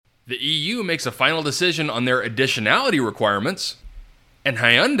The EU makes a final decision on their additionality requirements, and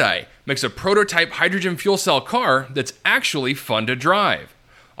Hyundai makes a prototype hydrogen fuel cell car that's actually fun to drive.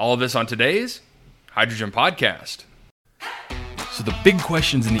 All of this on today's Hydrogen Podcast. So the big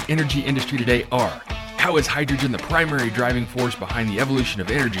questions in the energy industry today are: how is hydrogen the primary driving force behind the evolution of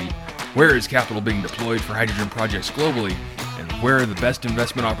energy? Where is capital being deployed for hydrogen projects globally? And where are the best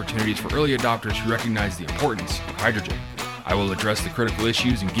investment opportunities for early adopters who recognize the importance of hydrogen? I will address the critical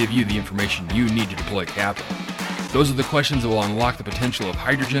issues and give you the information you need to deploy capital. Those are the questions that will unlock the potential of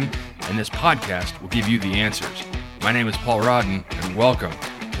hydrogen, and this podcast will give you the answers. My name is Paul Rodden, and welcome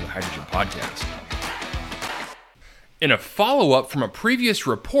to the Hydrogen Podcast. In a follow-up from a previous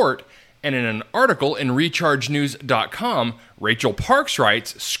report and in an article in RechargeNews.com, Rachel Parks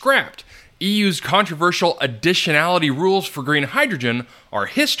writes, "Scrapped. EU's controversial additionality rules for green hydrogen are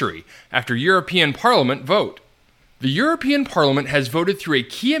history after European Parliament vote." The European Parliament has voted through a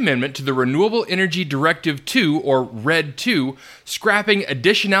key amendment to the Renewable Energy Directive II, or RED II, scrapping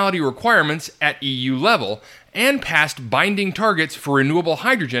additionality requirements at EU level, and passed binding targets for renewable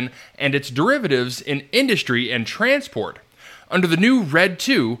hydrogen and its derivatives in industry and transport. Under the new RED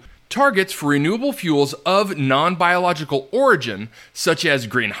II, targets for renewable fuels of non-biological origin, such as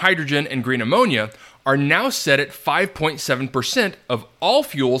green hydrogen and green ammonia, are now set at 5.7% of all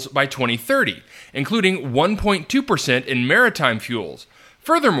fuels by 2030, including 1.2% in maritime fuels.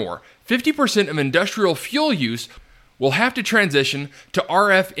 Furthermore, 50% of industrial fuel use will have to transition to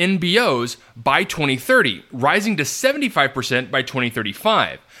RFNBOs by 2030, rising to 75% by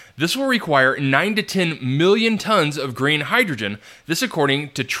 2035. This will require 9 to 10 million tons of green hydrogen, this according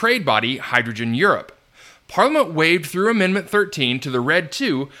to trade body Hydrogen Europe. Parliament waved through Amendment 13 to the RED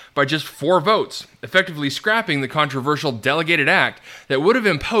II by just 4 votes, effectively scrapping the controversial delegated act that would have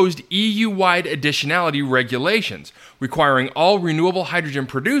imposed EU-wide additionality regulations, requiring all renewable hydrogen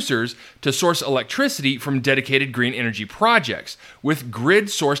producers to source electricity from dedicated green energy projects, with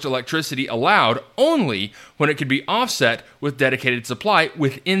grid-sourced electricity allowed only when it could be offset with dedicated supply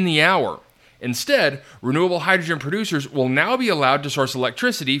within the hour. Instead, renewable hydrogen producers will now be allowed to source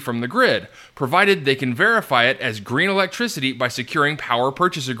electricity from the grid, provided they can verify it as green electricity by securing power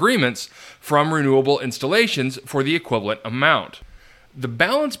purchase agreements from renewable installations for the equivalent amount. The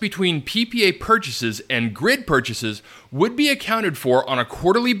balance between PPA purchases and grid purchases would be accounted for on a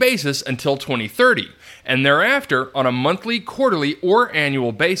quarterly basis until 2030, and thereafter on a monthly, quarterly, or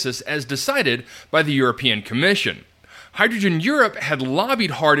annual basis as decided by the European Commission. Hydrogen Europe had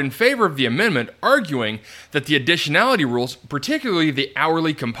lobbied hard in favor of the amendment, arguing that the additionality rules, particularly the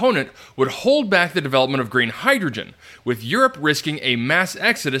hourly component, would hold back the development of green hydrogen, with Europe risking a mass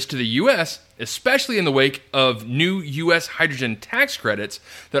exodus to the US, especially in the wake of new US hydrogen tax credits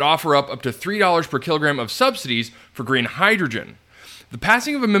that offer up to $3 per kilogram of subsidies for green hydrogen. The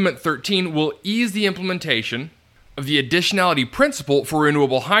passing of Amendment 13 will ease the implementation of the additionality principle for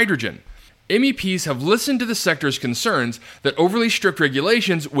renewable hydrogen. MEPs have listened to the sector's concerns that overly strict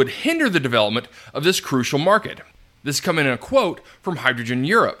regulations would hinder the development of this crucial market. This comes in a quote from Hydrogen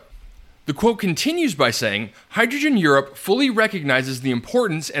Europe. The quote continues by saying, "Hydrogen Europe fully recognizes the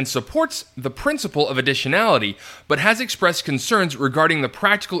importance and supports the principle of additionality, but has expressed concerns regarding the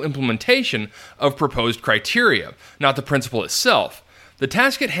practical implementation of proposed criteria, not the principle itself. The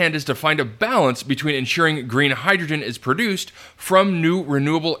task at hand is to find a balance between ensuring green hydrogen is produced from new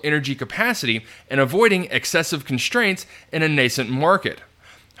renewable energy capacity and avoiding excessive constraints in a nascent market."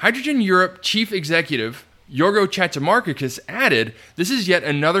 Hydrogen Europe Chief Executive Yorgo Chatzimarkakis added, "This is yet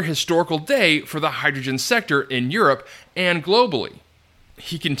another historical day for the hydrogen sector in Europe and globally."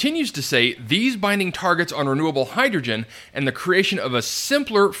 He continues to say these binding targets on renewable hydrogen and the creation of a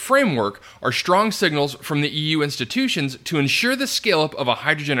simpler framework are strong signals from the EU institutions to ensure the scale-up of a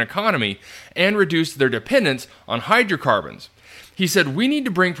hydrogen economy and reduce their dependence on hydrocarbons. He said, "We need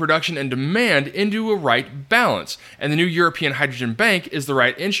to bring production and demand into a right balance, and the new European Hydrogen Bank is the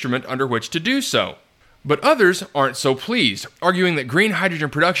right instrument under which to do so." But others aren't so pleased, arguing that green hydrogen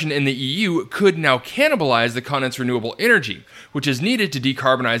production in the EU could now cannibalize the continent's renewable energy, which is needed to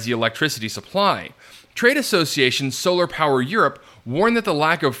decarbonize the electricity supply. Trade association Solar Power Europe warned that the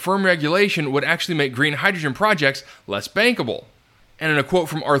lack of firm regulation would actually make green hydrogen projects less bankable. And in a quote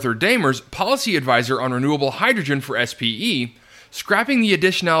from Arthur Damers, policy advisor on renewable hydrogen for SPE, "Scrapping the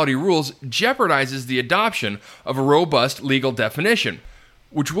additionality rules jeopardizes the adoption of a robust legal definition,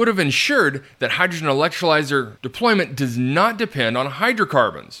 which would have ensured that hydrogen electrolyzer deployment does not depend on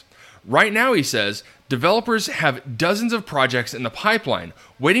hydrocarbons. Right now," he says, "developers have dozens of projects in the pipeline,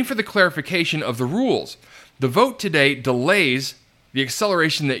 waiting for the clarification of the rules. The vote today delays the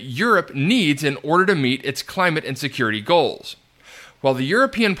acceleration that Europe needs in order to meet its climate and security goals." While the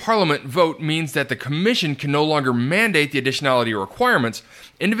European Parliament vote means that the Commission can no longer mandate the additionality requirements,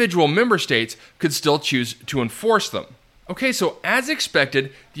 individual member states could still choose to enforce them. Okay, so as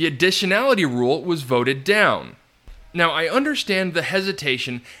expected, the additionality rule was voted down. Now, I understand the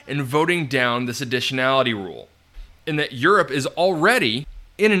hesitation in voting down this additionality rule, in that Europe is already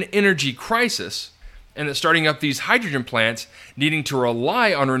in an energy crisis, and that starting up these hydrogen plants needing to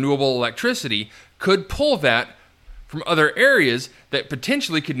rely on renewable electricity could pull that from other areas that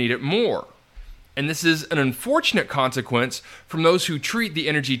potentially could need it more. And this is an unfortunate consequence from those who treat the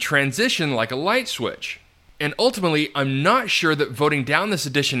energy transition like a light switch. And ultimately, I'm not sure that voting down this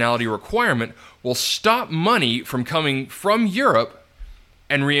additionality requirement will stop money from coming from Europe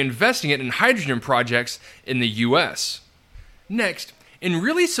and reinvesting it in hydrogen projects in the US. Next, in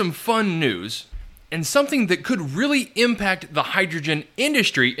really some fun news, and something that could really impact the hydrogen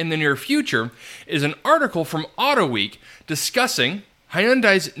industry in the near future, is an article from AutoWeek discussing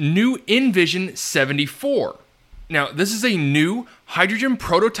Hyundai's new Envision 74. Now, this is a new hydrogen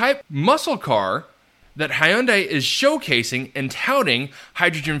prototype muscle car that Hyundai is showcasing and touting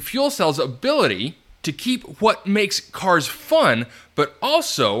hydrogen fuel cells' ability to keep what makes cars fun, but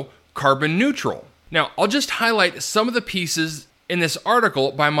also carbon neutral. Now, I'll just highlight some of the pieces in this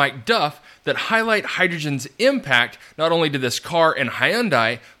article by Mike Duff that highlight hydrogen's impact not only to this car and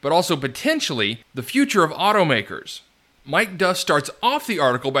Hyundai, but also potentially the future of automakers. Mike Duff starts off the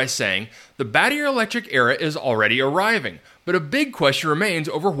article by saying, the battery electric era is already arriving, but a big question remains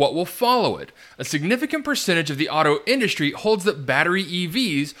over what will follow it. A significant percentage of the auto industry holds that battery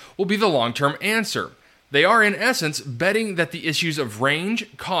EVs will be the long-term answer. They are, in essence, betting that the issues of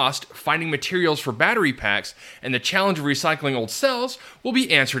range, cost, finding materials for battery packs, and the challenge of recycling old cells will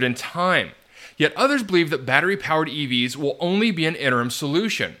be answered in time. Yet others believe that battery-powered EVs will only be an interim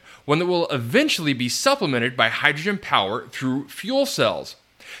solution, one that will eventually be supplemented by hydrogen power through fuel cells.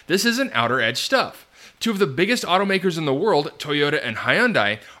 This isn't outer edge stuff. Two of the biggest automakers in the world, Toyota and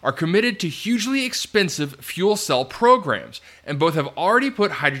Hyundai, are committed to hugely expensive fuel cell programs, and both have already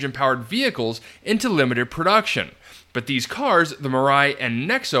put hydrogen-powered vehicles into limited production. But these cars, the Mirai and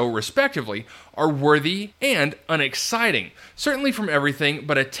Nexo respectively, are worthy and unexciting, certainly from everything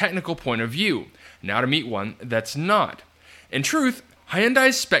but a technical point of view. Now to meet one that's not. In truth,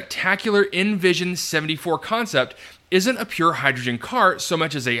 Hyundai's spectacular Envision 74 concept isn't a pure hydrogen car so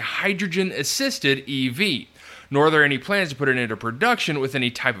much as a hydrogen-assisted EV, nor are there any plans to put it into production with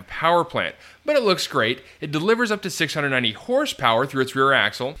any type of power plant. But it looks great, it delivers up to 690 horsepower through its rear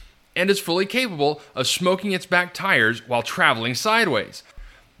axle, and is fully capable of smoking its back tires while traveling sideways.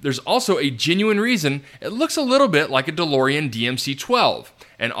 There's also a genuine reason it looks a little bit like a DeLorean DMC-12,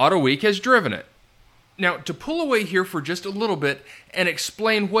 and AutoWeek has driven it. Now, to pull away here for just a little bit and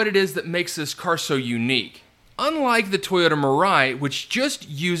explain what it is that makes this car so unique. Unlike the Toyota Mirai, which just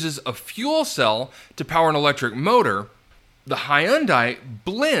uses a fuel cell to power an electric motor, the Hyundai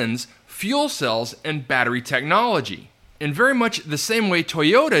blends fuel cells and battery technology. In very much the same way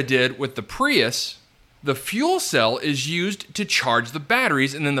Toyota did with the Prius, the fuel cell is used to charge the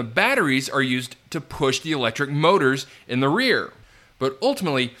batteries, and then the batteries are used to push the electric motors in the rear. But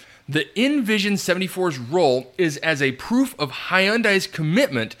ultimately, the Envision 74's role is as a proof of Hyundai's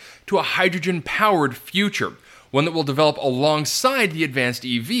commitment to a hydrogen-powered future, one that will develop alongside the advanced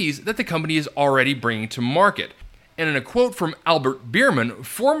EVs that the company is already bringing to market. And in a quote from Albert Bierman,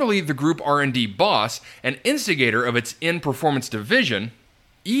 formerly the group R&D boss and instigator of its in-performance division,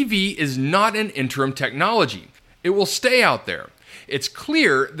 EV is not an interim technology. It will stay out there. It's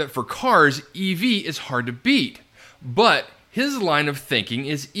clear that for cars, EV is hard to beat, but his line of thinking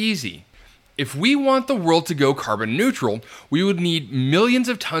is easy. If we want the world to go carbon neutral, we would need millions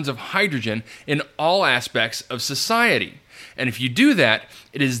of tons of hydrogen in all aspects of society. And if you do that,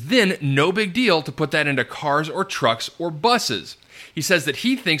 it is then no big deal to put that into cars or trucks or buses. He says that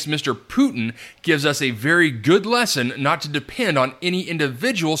he thinks Mr. Putin gives us a very good lesson not to depend on any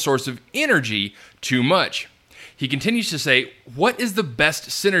individual source of energy too much. He continues to say, what is the best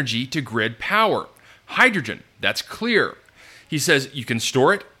synergy to grid power? Hydrogen, that's clear. He says you can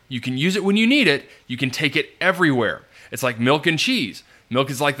store it, you can use it when you need it, you can take it everywhere. It's like milk and cheese. Milk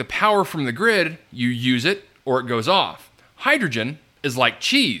is like the power from the grid, you use it or it goes off. Hydrogen is like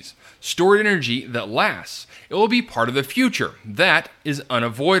cheese, stored energy that lasts. It will be part of the future. That is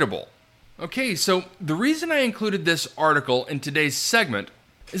unavoidable. Okay, so the reason I included this article in today's segment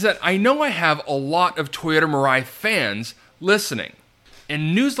is that I know I have a lot of Toyota Mirai fans listening.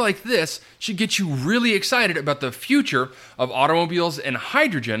 And news like this should get you really excited about the future of automobiles and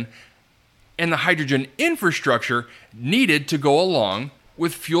hydrogen and the hydrogen infrastructure needed to go along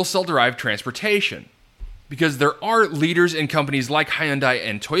with fuel cell derived transportation. because there are leaders in companies like Hyundai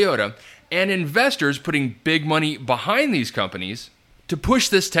and Toyota and investors putting big money behind these companies to push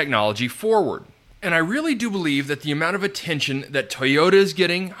this technology forward. And I really do believe that the amount of attention that Toyota is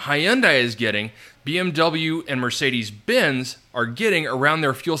getting, Hyundai is getting, BMW and Mercedes-Benz are getting around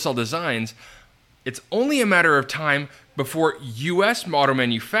their fuel cell designs, it's only a matter of time before U.S. auto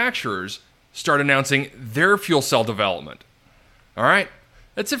manufacturers start announcing their fuel cell development. All right,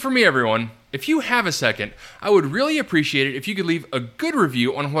 that's it for me, everyone. If you have a second, I would really appreciate it if you could leave a good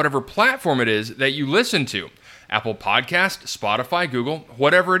review on whatever platform it is that you listen to. Apple Podcast, Spotify, Google,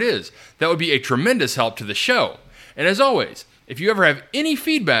 whatever it is. That would be a tremendous help to the show. And as always, if you ever have any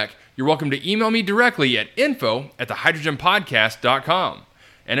feedback, you're welcome to email me directly at info@thehydrogenpodcast.com.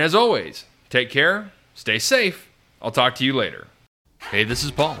 And as always, take care, stay safe. I'll talk to you later. Hey, this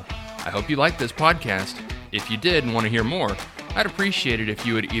is Paul. I hope you liked this podcast. If you did and want to hear more, I'd appreciate it if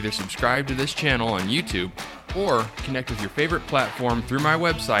you would either subscribe to this channel on YouTube or connect with your favorite platform through my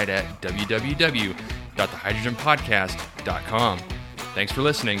website at www.thehydrogenpodcast.com. Thanks for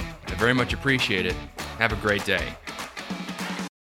listening. I very much appreciate it. Have a great day.